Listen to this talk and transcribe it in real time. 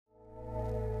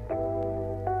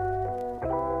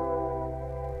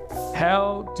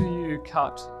How do you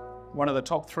cut one of the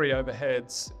top three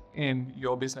overheads in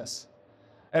your business?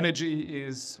 Energy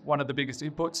is one of the biggest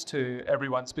inputs to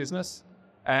everyone's business,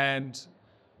 and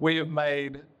we have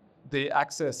made the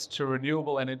access to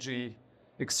renewable energy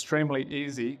extremely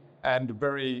easy and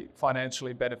very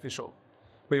financially beneficial.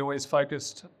 We always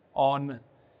focused on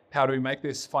how do we make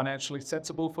this financially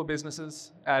sensible for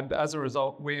businesses, and as a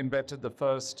result, we invented the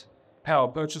first power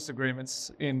purchase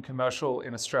agreements in commercial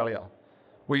in Australia.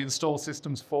 We install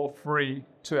systems for free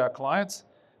to our clients,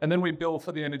 and then we bill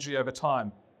for the energy over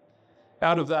time.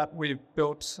 Out of that, we've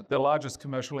built the largest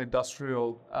commercial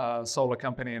industrial solar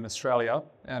company in Australia,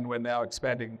 and we're now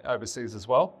expanding overseas as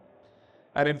well.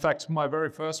 And in fact, my very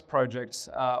first project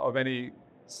of any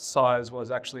size was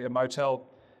actually a motel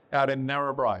out in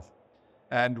Narrabri,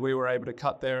 and we were able to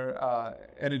cut their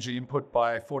energy input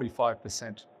by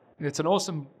 45%. It's an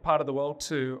awesome part of the world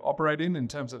to operate in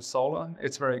terms of solar.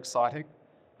 It's very exciting.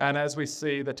 And as we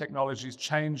see the technologies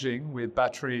changing with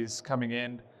batteries coming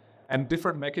in and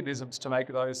different mechanisms to make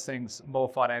those things more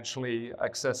financially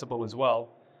accessible as well,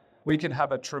 we can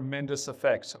have a tremendous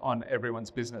effect on everyone's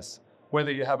business,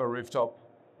 whether you have a rooftop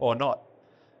or not.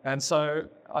 And so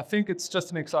I think it's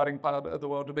just an exciting part of the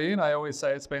world to be in. I always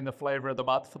say it's been the flavor of the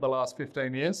month for the last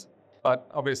 15 years, but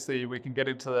obviously we can get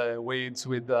into the weeds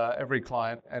with every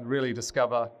client and really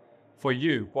discover for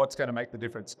you what's going to make the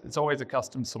difference. It's always a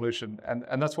custom solution,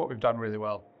 and that's what we've done really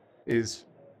well, is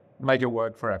make it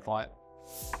work for our client.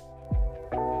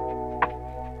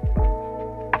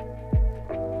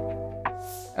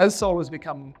 As solar's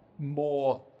become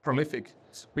more prolific,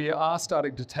 we are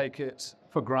starting to take it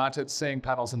for granted seeing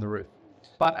panels in the roof.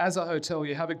 But as a hotel,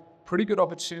 you have a pretty good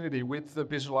opportunity with the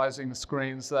visualizing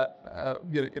screens that,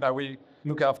 we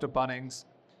look after Bunnings.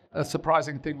 A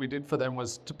surprising thing we did for them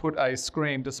was to put a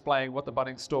screen displaying what the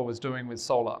Bunnings store was doing with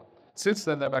solar. Since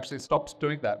then, they've actually stopped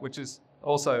doing that, which is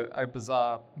also a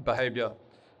bizarre behavior.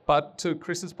 But to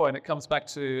Chris's point, it comes back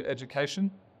to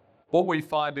education. What we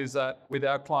find is that with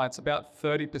our clients, about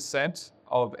 30%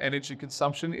 of energy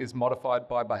consumption is modified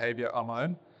by behavior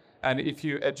alone. And if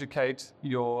you educate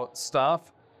your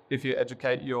staff, if you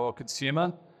educate your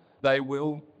consumer, they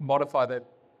will modify their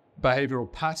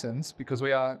behavioral patterns, because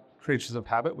we are creatures of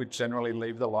habit. We generally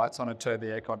leave the lights on and turn the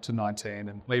aircon to 19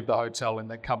 and leave the hotel and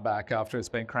then come back after it's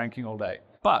been cranking all day.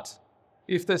 But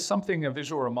if there's something, a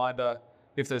visual reminder,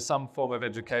 if there's some form of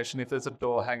education, if there's a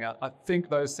door hanger, I think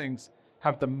those things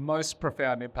have the most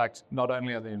profound impact, not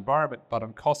only on the environment, but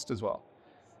on cost as well.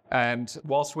 And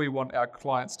whilst we want our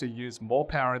clients to use more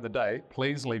power in the day,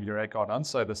 please leave your aircon on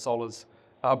so the solars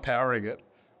are powering it.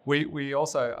 We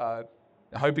also are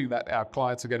hoping that our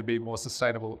clients are going to be more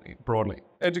sustainable broadly.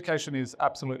 Education is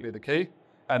absolutely the key.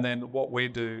 And then what we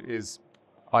do is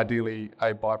ideally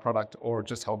a byproduct or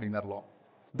just helping that along.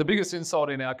 The biggest insult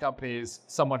in our company is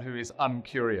someone who is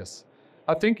uncurious.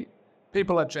 I think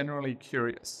people are generally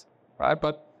curious, right?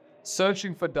 But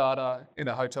searching for data in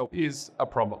a hotel is a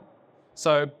problem.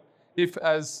 So if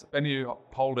as venue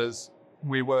holders,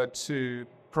 we were to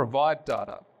provide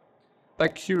data,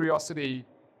 that curiosity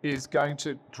is going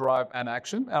to drive an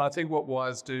action. And I think what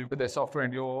Wise do with their software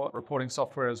and your reporting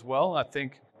software as well, I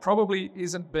think probably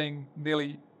isn't being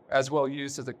nearly as well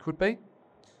used as it could be.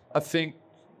 I think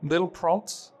little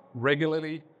prompts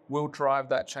regularly will drive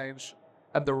that change.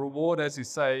 And the reward, as you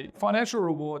say, financial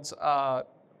rewards are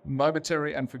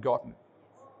momentary and forgotten.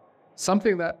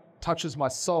 Something that touches my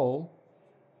soul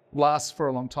lasts for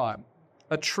a long time.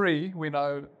 A tree, we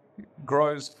know,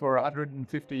 grows for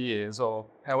 150 years or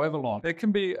however long. There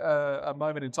can be a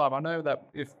moment in time. I know that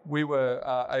if we were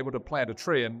able to plant a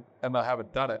tree, and I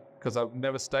haven't done it because I've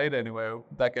never stayed anywhere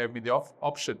that gave me the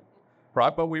option,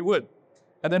 right? But we would.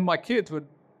 And then my kids would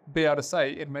be able to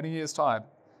say in many years' time,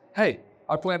 hey,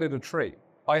 I planted a tree.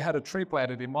 I had a tree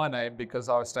planted in my name because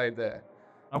I stayed there.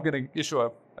 I'm going to issue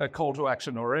a call to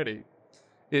action already,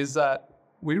 is that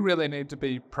we really need to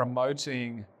be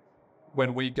promoting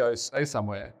when we go stay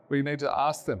somewhere. We need to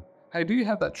ask them, hey, do you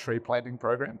have that tree planting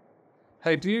program?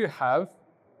 Hey, do you have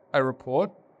a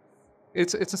report?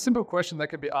 It's a simple question that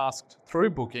can be asked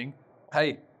through booking.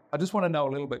 Hey, I just want to know a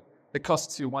little bit. It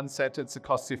costs you one sentence. It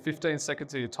costs you 15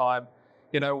 seconds of your time.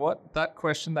 You know what? That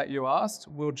question that you asked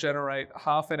will generate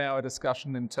half an hour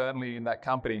discussion internally in that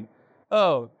company.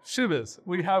 Oh, shivers,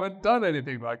 we haven't done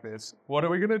anything like this. What are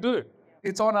we going to do?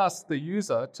 It's on us, the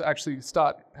user, to actually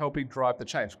start helping drive the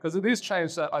change, because it is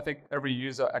change that I think every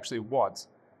user actually wants.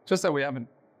 Just that we haven't,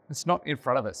 it's not in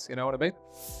front of us, you know what I mean?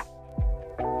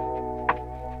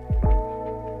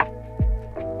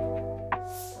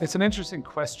 It's an interesting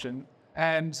question,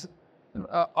 and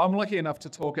I'm lucky enough to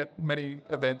talk at many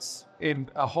events in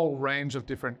a whole range of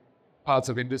different parts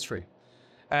of industry.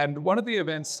 And one of the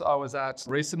events I was at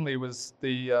recently was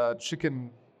the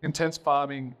chicken intense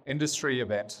farming industry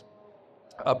event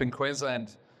up in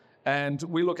Queensland. And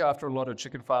we look after a lot of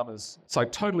chicken farmers. It's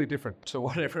like totally different to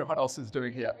what everyone else is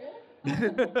doing here.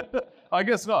 I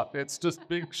guess not. It's just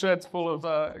big sheds full of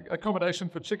accommodation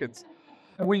for chickens.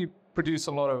 And we produce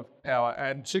a lot of power,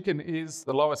 and chicken is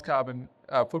the lowest carbon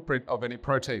footprint of any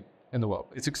protein in the world.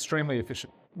 It's extremely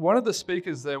efficient. One of the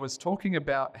speakers there was talking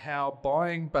about how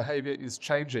buying behavior is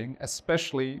changing,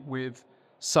 especially with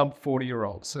sub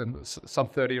 40-year-olds and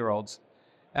sub 30-year-olds.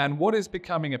 And what is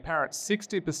becoming apparent,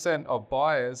 60% of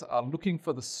buyers are looking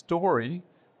for the story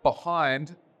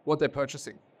behind what they're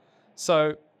purchasing.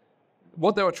 So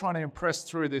what they were trying to impress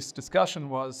through this discussion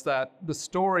was that the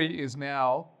story is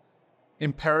now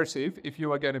imperative if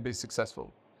you are going to be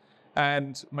successful.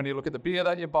 And when you look at the beer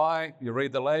that you buy, you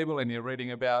read the label and you're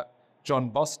reading about John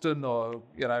Boston or,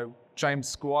 James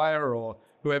Squire or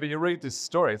whoever, you read this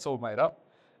story, it's all made up.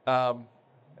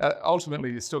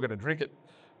 Ultimately, you're still going to drink it.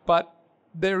 But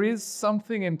there is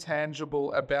something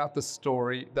intangible about the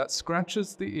story that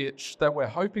scratches the itch that we're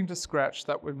hoping to scratch,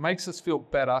 that makes us feel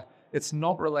better. It's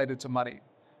not related to money,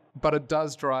 but it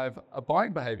does drive a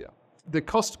buying behavior. The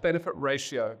cost-benefit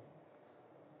ratio,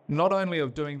 not only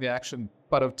of doing the action,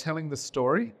 but of telling the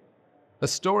story. The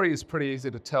story is pretty easy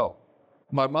to tell.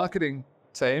 My marketing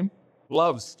team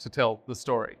loves to tell the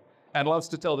story and loves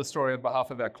to tell the story on behalf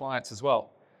of our clients as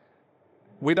well.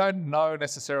 We don't know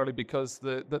necessarily because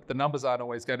the numbers aren't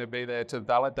always going to be there to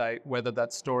validate whether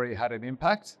that story had an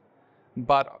impact,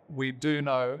 but we do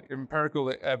know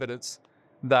empirical evidence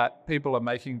that people are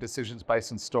making decisions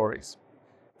based on stories.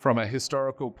 From a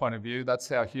historical point of view, that's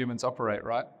how humans operate,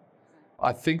 right?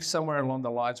 I think somewhere along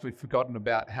the lines we've forgotten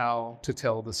about how to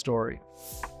tell the story.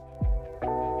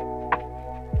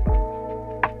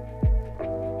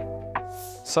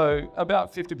 So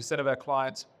about 50% of our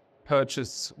clients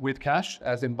purchase with cash,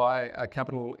 as in buy a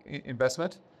capital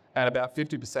investment, and about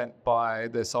 50% buy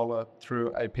their solar through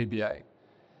a PPA.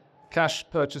 Cash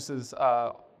purchases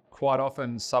are quite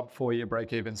often sub 4-year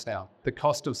break-evens now. The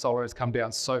cost of solar has come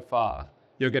down so far.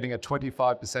 You're getting a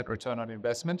 25% return on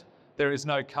investment. There is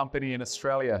no company in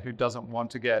Australia who doesn't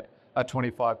want to get a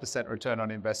 25% return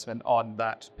on investment on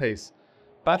that piece.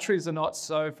 Batteries are not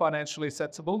so financially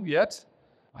sensible yet.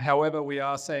 However, we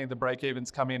are seeing the break-evens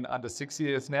come in under 6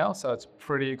 years now, so it's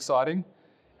pretty exciting.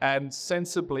 And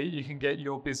sensibly, you can get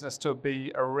your business to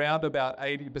be around about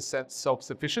 80%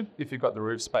 self-sufficient if you've got the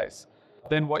roof space.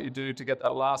 Then what you do to get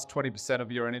that last 20% of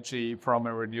your energy from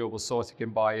a renewable source, you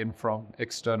can buy in from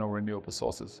external renewable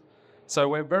sources. So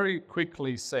we're very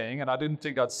quickly seeing, and I didn't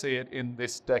think I'd see it in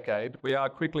this decade, we are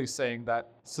quickly seeing that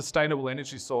sustainable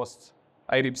energy source,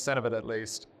 80% of it at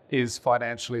least, is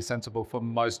financially sensible for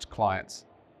most clients.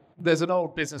 There's an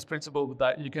old business principle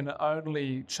that you can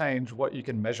only change what you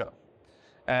can measure.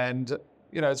 And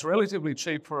it's relatively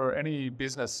cheap for any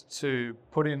business to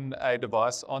put in a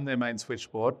device on their main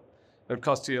switchboard. It would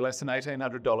cost you less than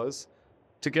 $1,800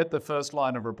 to get the first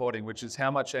line of reporting, which is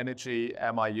how much energy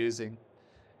am I using?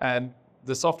 And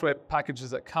the software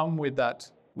packages that come with that,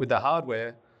 with the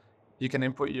hardware, you can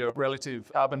input your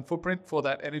relative carbon footprint for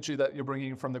that energy that you're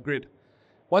bringing from the grid.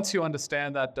 Once you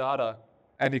understand that data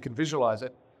and you can visualize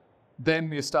it,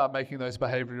 then you start making those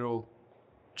behavioral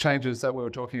changes that we were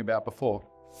talking about before.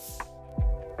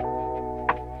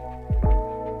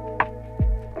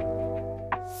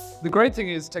 The great thing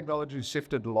is technology has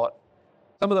shifted a lot.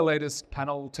 Some of the latest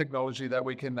panel technology that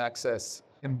we can access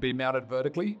can be mounted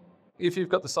vertically. If you've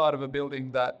got the side of a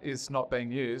building that is not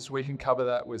being used, we can cover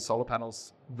that with solar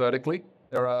panels vertically.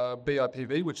 There are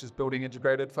BIPV, which is building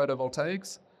integrated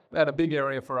photovoltaics. And a big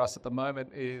area for us at the moment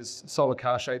is solar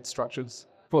car shade structures.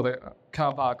 For the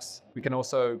car parks, we can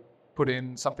also put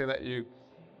in something that you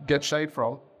get shade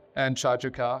from and charge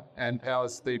your car and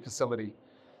powers the facility.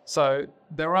 So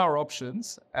there are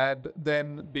options. And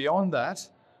then beyond that,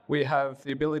 we have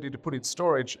the ability to put in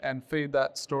storage and feed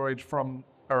that storage from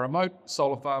a remote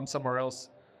solar farm somewhere else,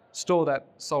 store that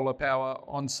solar power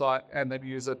on site, and then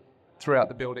use it throughout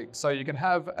the building. So you can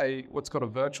have what's called a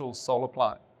virtual solar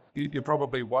plant. You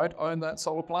probably won't own that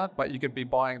solar plant, but you could be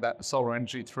buying that solar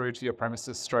energy through to your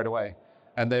premises straight away,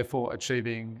 and therefore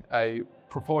achieving a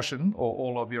proportion or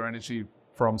all of your energy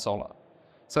from solar.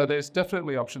 So there's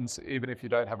definitely options even if you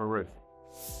don't have a roof.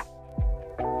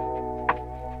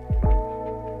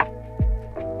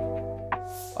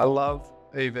 I love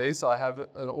EVs. I have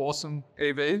an awesome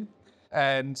EV,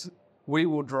 and we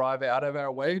will drive out of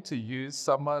our way to use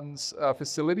someone's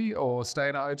facility or stay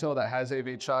in a hotel that has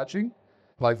EV charging.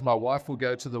 Like my wife will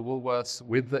go to the Woolworths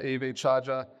with the EV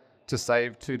charger to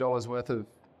save $2 worth of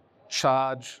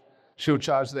charge. she'll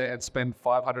charge there and spend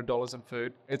 $500 in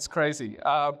food. It's crazy.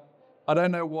 I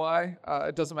don't know why.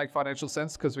 It doesn't make financial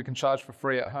sense because we can charge for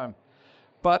free at home.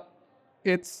 But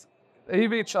it's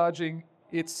EV charging,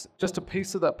 it's just a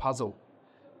piece of that puzzle.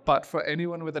 But for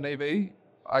anyone with an EV,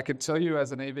 I can tell you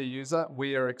as an EV user,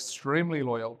 we are extremely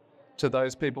loyal to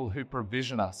those people who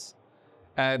provision us.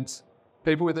 And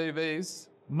people with EVs,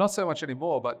 not so much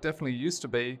anymore, but definitely used to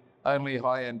be only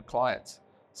high-end clients.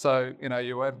 So,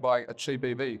 you won't buy a cheap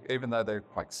EV, even though they're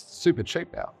like super cheap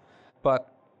now.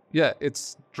 But yeah,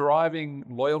 it's driving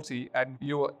loyalty, and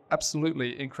you will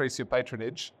absolutely increase your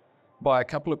patronage by a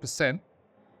couple of percent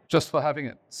just for having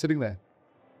it sitting there.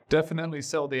 Definitely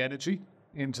sell the energy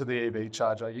into the EV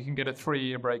charger. You can get a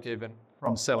 3-year break even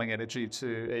from selling energy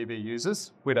to EV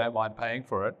users. We don't mind paying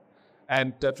for it.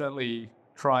 And definitely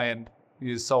try and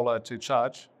use solar to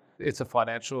charge. It's a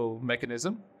financial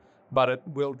mechanism, but it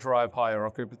will drive higher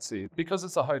occupancy. Because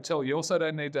it's a hotel, you also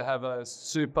don't need to have a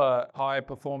super high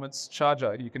performance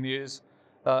charger. You can use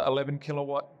 11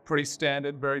 kilowatt, pretty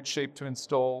standard, very cheap to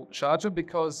install charger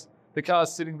because the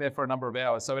car's sitting there for a number of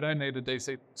hours. So we don't need a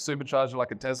DC supercharger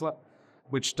like a Tesla,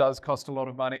 which does cost a lot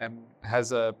of money and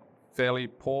has a fairly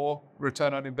poor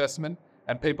return on investment.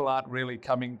 And people aren't really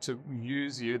coming to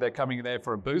use you. They're coming there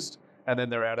for a boost and then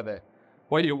they're out of there.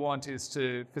 What you want is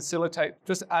to facilitate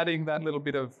just adding that little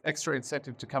bit of extra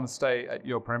incentive to come and stay at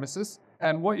your premises.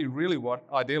 And what you really want,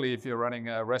 ideally, if you're running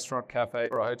a restaurant, cafe,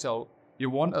 or a hotel, you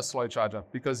want a slow charger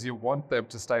because you want them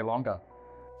to stay longer.